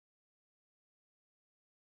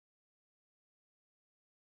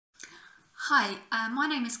Hi, my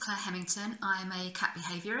name is Clare Hemington. I'm a cat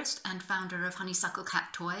behaviourist and founder of Honeysuckle Cat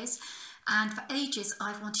Toys. And for ages,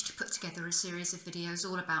 I've wanted to put together a series of videos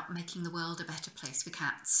all about making the world a better place for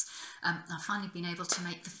cats. I've finally been able to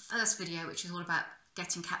make the first video, which is all about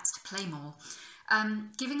getting cats to play more.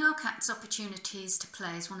 Giving our cats opportunities to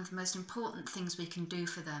play is one of the most important things we can do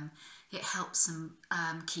for them. It helps them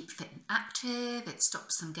keep fit and active, it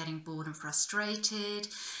stops them getting bored and frustrated.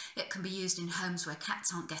 It can be used in homes where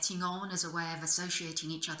cats aren't getting on as a way of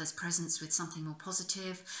associating each other's presence with something more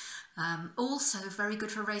positive. Also very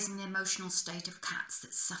good for raising the emotional state of cats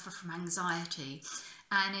that suffer from anxiety.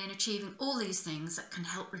 And in achieving all these things, that can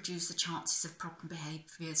help reduce the chances of problem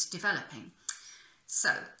behaviours developing.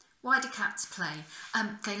 So, why do cats play?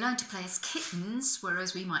 They learn to play as kittens,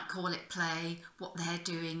 whereas we might call it play. What they're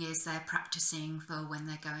doing is they're practicing for when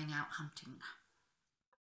they're going out hunting.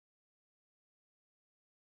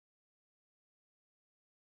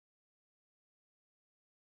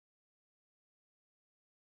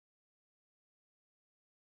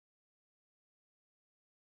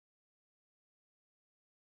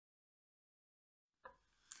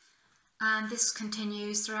 And this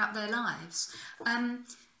continues throughout their lives.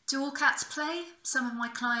 Do all cats play? Some of my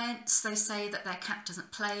clients, they say that their cat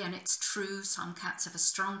doesn't play, and it's true. Some cats have a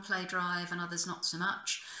strong play drive and others not so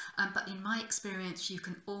much. But in my experience, you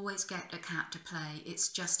can always get a cat to play. It's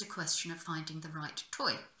just a question of finding the right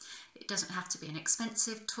toy. It doesn't have to be an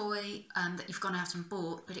expensive toy that you've gone out and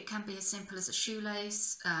bought, but it can be as simple as a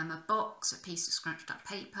shoelace, a box, a piece of scrunched up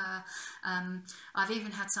paper. I've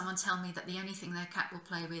even had someone tell me that the only thing their cat will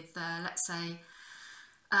play with, let's say,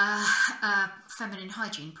 a feminine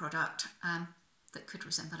hygiene product that could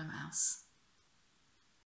resemble a mouse.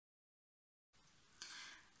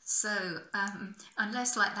 So,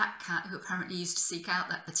 unless like that cat who apparently used to seek out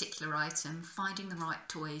that particular item, finding the right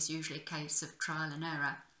toy is usually a case of trial and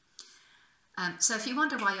error. So if you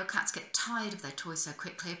wonder why your cats get tired of their toys so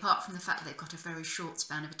quickly, apart from the fact that they've got a very short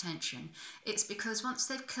span of attention, it's because once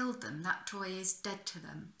they've killed them, that toy is dead to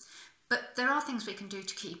them. But there are things we can do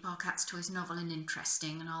to keep our cats' toys novel and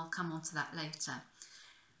interesting, and I'll come on to that later.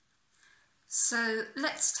 So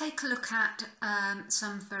let's take a look at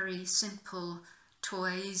some very simple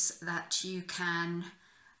toys that you can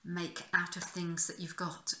make out of things that you've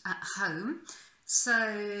got at home. So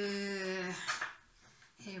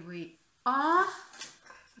here we are.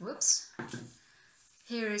 Whoops.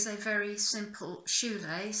 Here is a very simple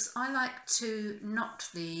shoelace. I like to knot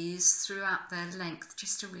these throughout their length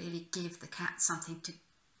just to really give the cat something to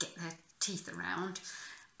get their teeth around.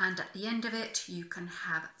 And at the end of it, you can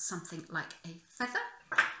have something like a feather,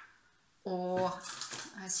 or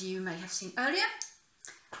as you may have seen earlier,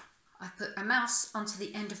 I put a mouse onto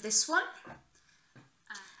the end of this one.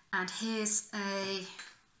 And here's a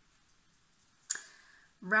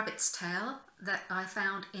rabbit's tail that I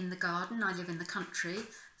found in the garden. I live in the country,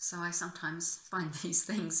 so I sometimes find these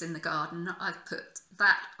things in the garden. I've put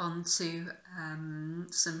that onto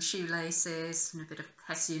some shoelaces and a bit of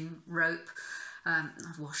Hessian rope.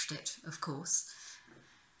 I've washed it, of course.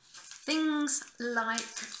 Things like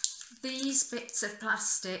these bits of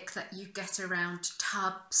plastic that you get around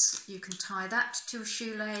tubs, you can tie that to a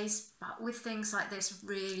shoelace, but with things like this,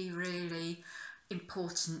 really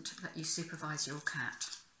important that you supervise your cat.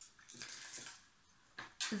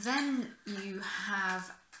 Then you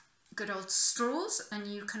have good old straws, and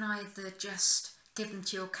you can either just give them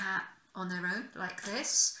to your cat on their own like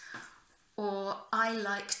this, or I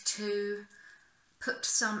like to put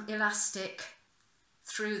some elastic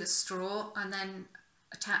through the straw and then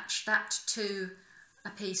attach that to a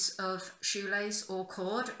piece of shoelace or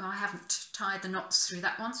cord. I haven't tied the knots through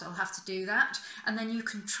that one, so I'll have to do that. And then you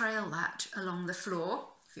can trail that along the floor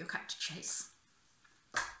for your cat to chase.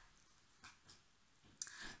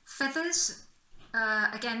 Feathers.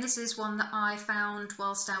 Again, this is one that I found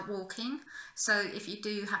whilst out walking. So if you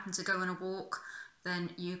do happen to go on a walk, then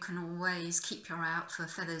you can always keep your eye out for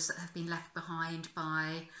feathers that have been left behind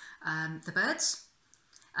by the birds.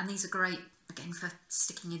 And these are great, again, for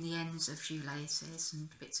sticking in the ends of shoelaces and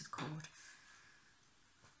bits of cord.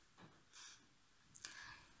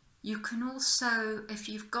 You can also, if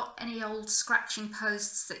you've got any old scratching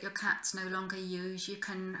posts that your cats no longer use, you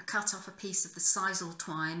can cut off a piece of the sisal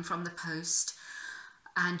twine from the post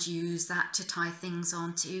and use that to tie things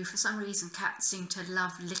onto. For some reason, cats seem to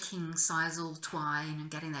love licking sisal twine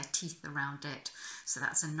and getting their teeth around it, so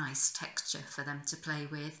that's a nice texture for them to play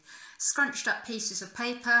with. Scrunched up pieces of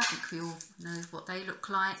paper, I think we all know what they look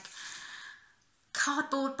like.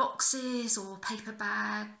 Cardboard boxes or paper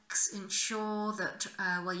bags. Ensure that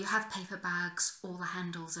where you have paper bags, all the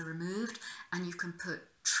handles are removed, and you can put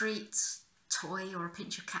treats, toy or a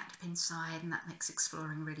pinch of catnip inside, and that makes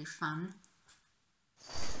exploring really fun.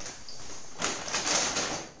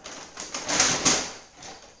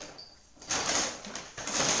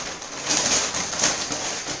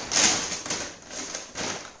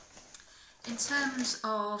 In terms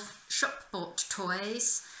of shop-bought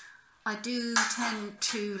toys, I do tend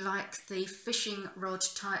to like the fishing rod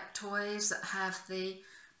type toys that have the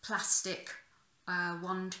plastic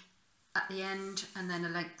wand at the end and then a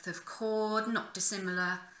length of cord, not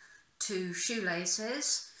dissimilar to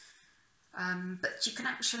shoelaces, but you can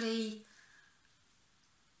actually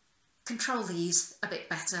control these a bit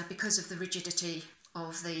better because of the rigidity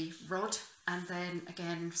of the rod. And then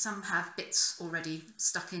again, some have bits already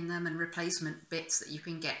stuck in them and replacement bits that you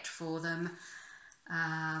can get for them,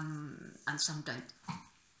 and some don't.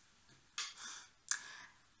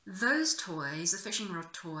 Those toys, the fishing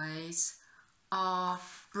rod toys, are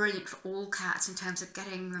brilliant for all cats in terms of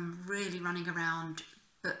getting them really running around,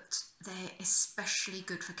 but they're especially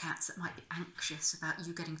good for cats that might be anxious about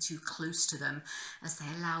you getting too close to them, as they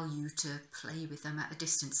allow you to play with them at a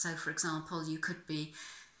distance. So for example, you could be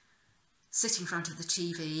sit in front of the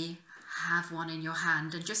TV, have one in your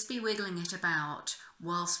hand and just be wiggling it about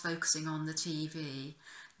whilst focusing on the TV.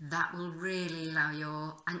 That will really allow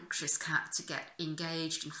your anxious cat to get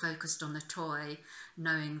engaged and focused on the toy,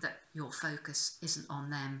 knowing that your focus isn't on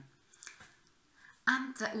them.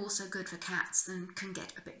 And they're also good for cats and can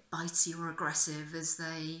get a bit bitey or aggressive as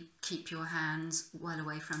they keep your hands well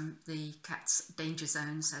away from the cat's danger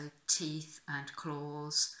zone, so teeth and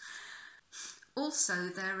claws. Also,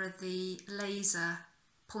 there are the laser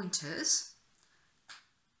pointers.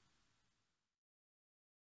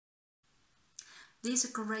 These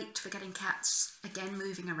are great for getting cats, again,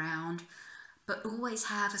 moving around, but always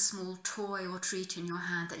have a small toy or treat in your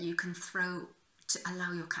hand that you can throw to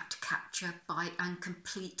allow your cat to capture, bite and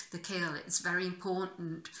complete the kill. It's very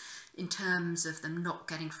important in terms of them not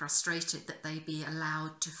getting frustrated that they be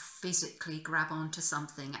allowed to physically grab onto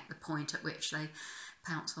something at the point at which they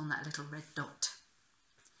pounce on that little red dot.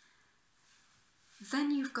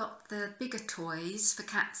 Then you've got the bigger toys for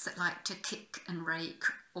cats that like to kick and rake,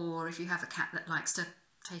 or if you have a cat that likes to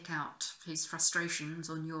take out his frustrations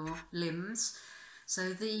on your limbs.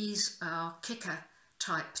 So these are kicker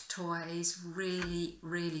type toys, really,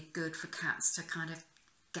 really good for cats to kind of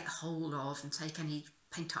get hold of and take any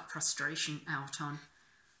pent up frustration out on.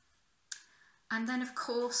 And then of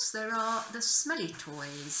course there are the smelly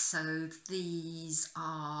toys. So these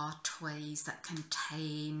are toys that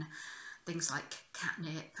contain things like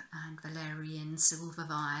catnip and valerian, silver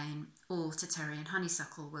vine, or Tartarian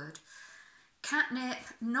honeysuckle wood. Catnip,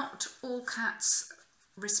 not all cats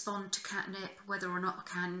respond to catnip. Whether or not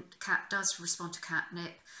a cat does respond to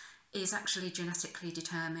catnip is actually genetically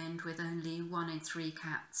determined, with only 1 in 3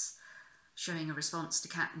 cats showing a response to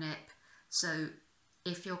catnip. So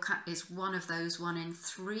if your cat is one of those 1 in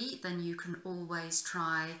 3, then you can always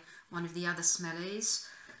try one of the other smellies.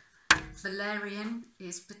 Valerian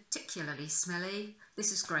is particularly smelly.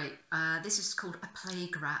 This is great. This is called a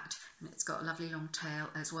plague rat, and it's got a lovely long tail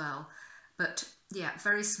as well. But yeah,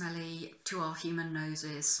 very smelly to our human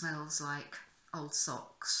noses, smells like old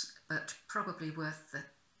socks, but probably worth the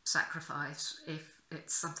sacrifice if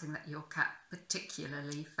it's something that your cat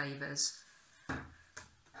particularly favours.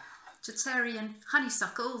 Tartarian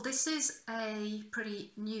honeysuckle, this is a pretty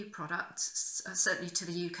new product, certainly to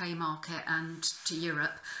the UK market and to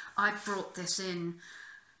Europe. I brought this in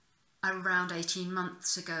around 18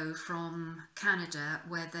 months ago from Canada,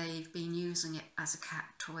 where they've been using it as a cat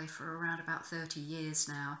toy for around about 30 years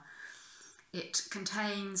now. It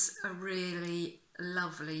contains a really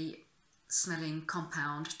lovely smelling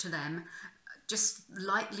compound to them, just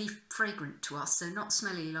lightly fragrant to us, so not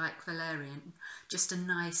smelly like valerian, just a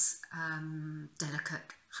nice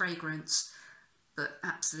delicate fragrance, but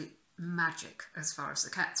absolute magic as far as the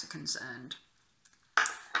cats are concerned.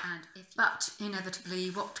 But inevitably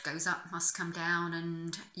what goes up must come down,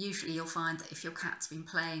 and usually you'll find that if your cat's been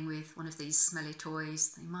playing with one of these smelly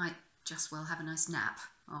toys, they might just well have a nice nap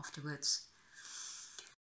afterwards.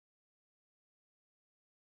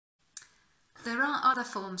 There are other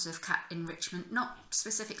forms of cat enrichment, not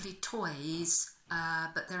specifically toys,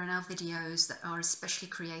 but there are now videos that are especially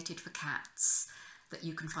created for cats that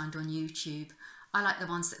you can find on YouTube. I like the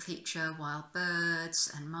ones that feature wild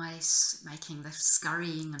birds and mice making the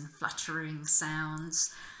scurrying and fluttering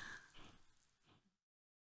sounds.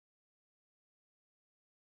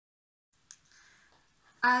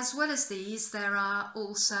 As well as these, there are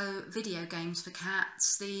also video games for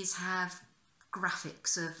cats. These have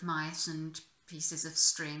graphics of mice and pieces of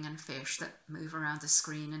string and fish that move around the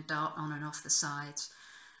screen and dart on and off the sides.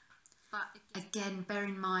 But again, bear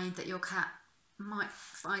in mind that your cat might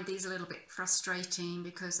find these a little bit frustrating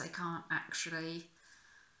because they can't actually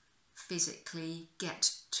physically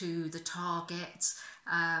get to the target.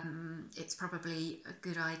 It's probably a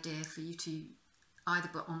good idea for you to either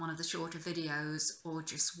put on one of the shorter videos or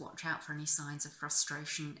just watch out for any signs of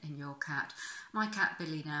frustration in your cat. My cat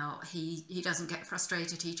Billy now, he doesn't get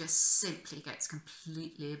frustrated, he just simply gets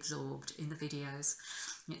completely absorbed in the videos.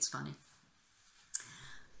 It's funny.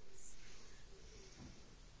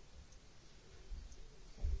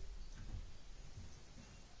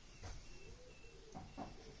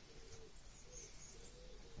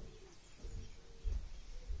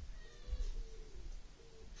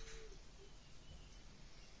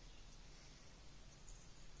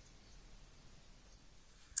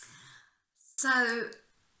 So,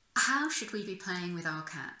 how should we be playing with our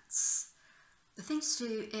cats? The thing to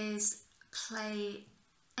do is play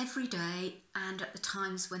every day and at the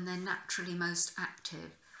times when they're naturally most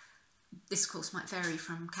active. This, of course, might vary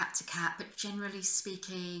from cat to cat, but generally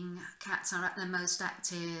speaking, cats are at their most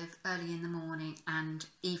active early in the morning and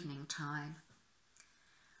evening time.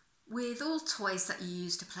 With all toys that you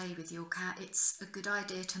use to play with your cat, it's a good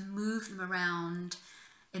idea to move them around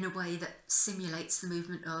in a way that simulates the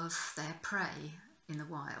movement of their prey in the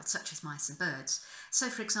wild, such as mice and birds. So,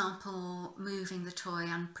 for example, moving the toy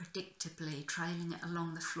unpredictably, trailing it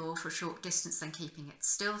along the floor for a short distance, then keeping it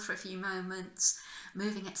still for a few moments,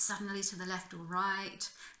 moving it suddenly to the left or right,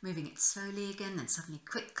 moving it slowly again, then suddenly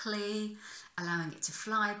quickly, allowing it to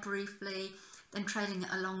fly briefly, then trailing it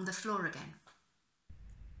along the floor again.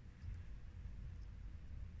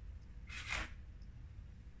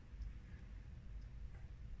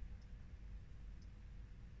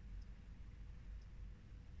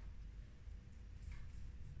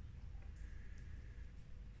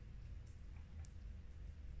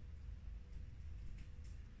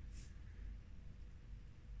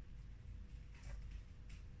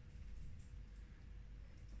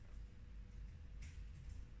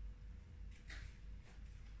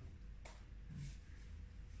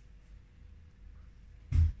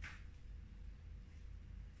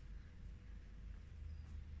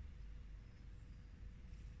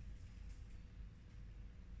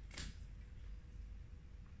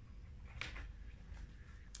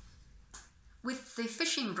 With the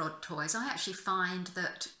fishing rod toys, I actually find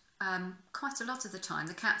that quite a lot of the time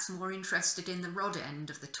the cat's more interested in the rod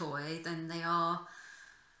end of the toy than they are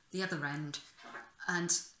the other end.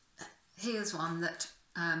 And here's one that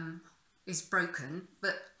is broken,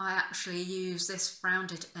 but I actually use this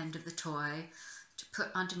rounded end of the toy to put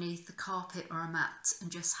underneath the carpet or a mat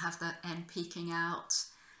and just have that end peeking out,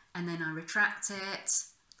 and then I retract it,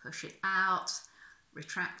 push it out,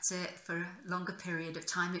 retract it for a longer period of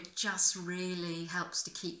time. It just really helps to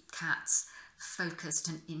keep cats focused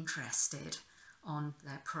and interested on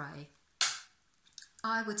their prey.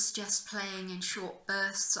 I would suggest playing in short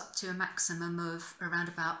bursts up to a maximum of around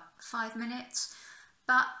about 5 minutes,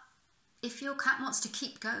 but if your cat wants to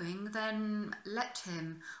keep going, then let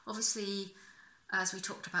him. Obviously, as we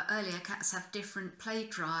talked about earlier, cats have different play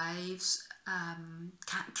drives.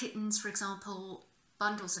 Kittens, for example,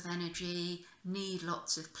 bundles of energy, need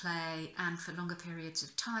lots of play and for longer periods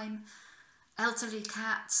of time. Elderly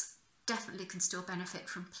cats definitely can still benefit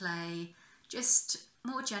from play, just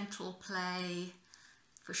more gentle play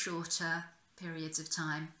for shorter periods of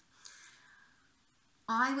time.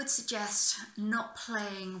 I would suggest not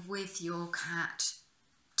playing with your cat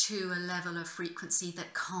to a level of frequency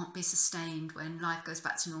that can't be sustained when life goes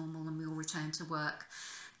back to normal and we all return to work.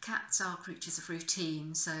 Cats are creatures of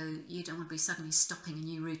routine, so you don't want to be suddenly stopping a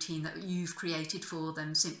new routine that you've created for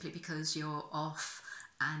them simply because you're off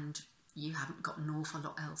and you haven't got an awful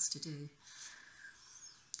lot else to do.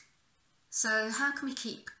 So how can we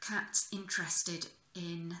keep cats interested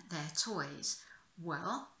in their toys?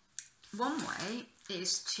 Well, one way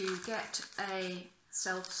is to get a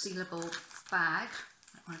self-sealable bag,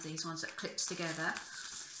 one of these ones that clips together,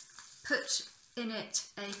 put in it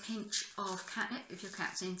a pinch of catnip if your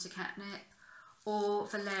cat's into catnip, or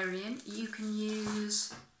valerian. You can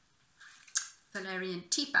use valerian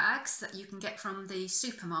tea bags that you can get from the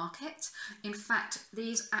supermarket. In fact,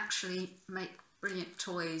 these actually make brilliant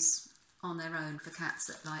toys on their own for cats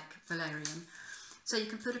that like valerian. So you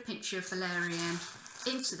can put a pinch of valerian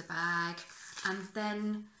into the bag and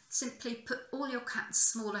then simply put all your cat's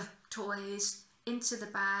smaller toys into the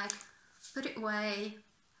bag, put it away,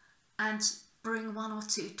 and bring 1 or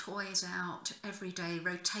 2 toys out every day,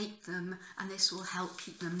 rotate them, and this will help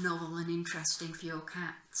keep them novel and interesting for your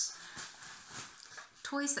cats.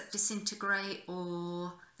 Toys that disintegrate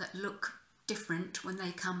or that look different when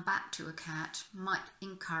they come back to a cat might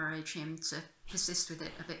encourage him to persist with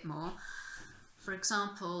it a bit more. For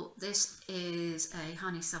example, this is a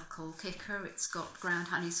honeysuckle kicker. It's got ground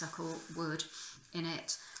honeysuckle wood in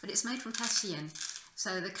it, but it's made from hessian,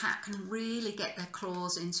 so the cat can really get their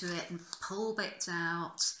claws into it and pull bits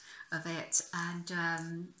out of it,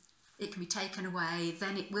 and it can be taken away.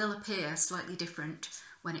 Then it will appear slightly different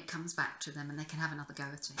when it comes back to them, and they can have another go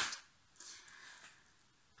at it.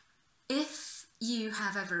 If you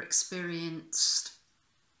have ever experienced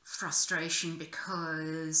frustration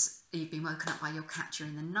because you've been woken up by your cat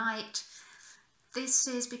during the night, this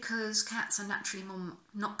is because cats are naturally more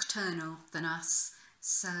nocturnal than us,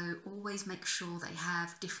 so always make sure they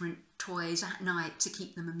have different toys at night to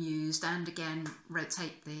keep them amused, and again,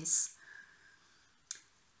 rotate this.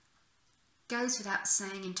 Goes without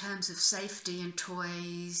saying, in terms of safety and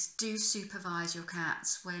toys, do supervise your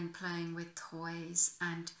cats when playing with toys,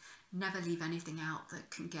 and never leave anything out that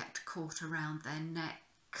can get caught around their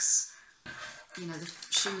necks. You know, the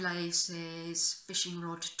shoelaces, fishing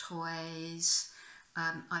rod toys.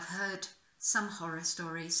 I've heard some horror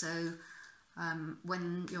stories, so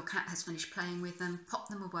when your cat has finished playing with them, pop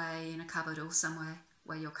them away in a cupboard or somewhere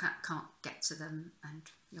where your cat can't get to them, and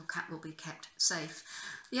your cat will be kept safe.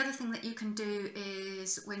 The other thing that you can do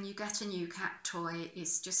is, when you get a new cat toy,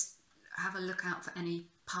 is just have a look out for any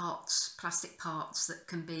parts, plastic parts that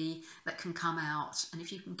can come out, and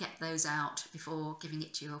if you can get those out before giving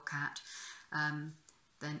it to your cat,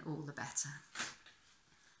 then all the better.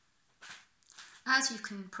 As you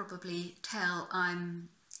can probably tell, I'm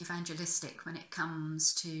evangelistic when it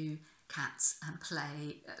comes to cats and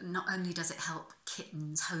play. Not only does it help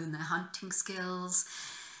kittens hone their hunting skills,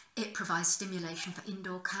 it provides stimulation for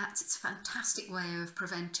indoor cats. It's a fantastic way of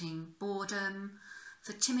preventing boredom.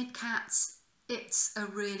 For timid cats, it's a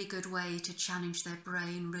really good way to challenge their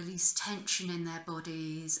brain, release tension in their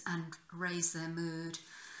bodies, and raise their mood.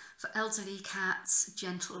 For elderly cats,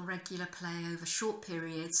 gentle, regular play over short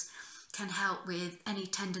periods can help with any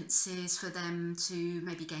tendencies for them to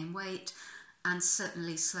maybe gain weight, and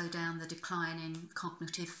certainly slow down the decline in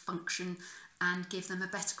cognitive function and give them a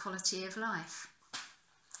better quality of life.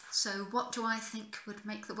 So what do I think would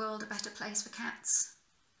make the world a better place for cats?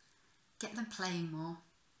 Get them playing more.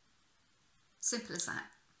 Simple as that.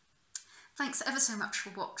 Thanks ever so much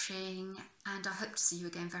for watching, and I hope to see you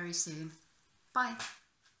again very soon. Bye.